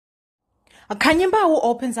Khanyi Mbau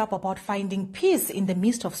opens up about finding peace in the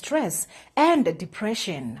midst of stress and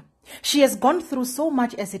depression. She has gone through so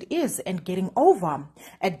much as it is and getting over.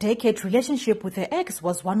 A decade relationship with her ex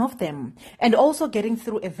was one of them. And also getting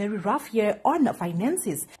through a very rough year on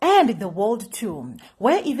finances and the world too,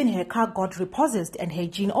 where even her car got repossessed and her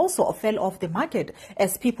jean also fell off the market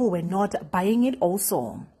as people were not buying it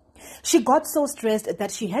also. She got so stressed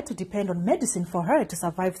that she had to depend on medicine for her to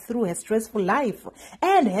survive through her stressful life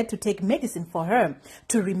and had to take medicine for her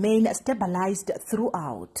to remain stabilized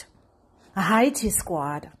throughout. Hi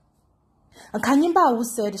T-Squad. Khanyi Mbau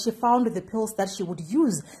said she found the pills that she would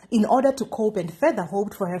use in order to cope and further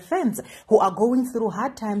hoped for her friends who are going through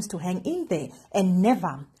hard times to hang in there and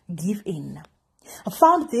never give in. I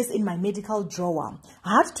found this in my medical drawer.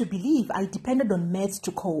 Hard to believe I depended on meds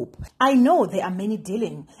to cope. I know there are many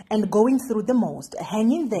dealing and going through the most.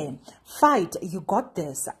 Hang in there. Fight, you got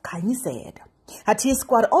this, Khanyi said. Her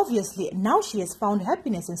T-Squad, obviously, now she has found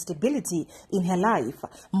happiness and stability in her life,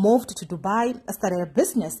 moved to Dubai, started a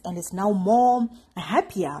business, and is now more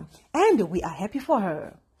happier. And we are happy for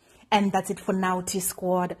her. And that's it for now,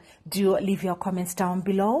 T-Squad. Do leave your comments down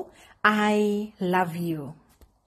below. I love you.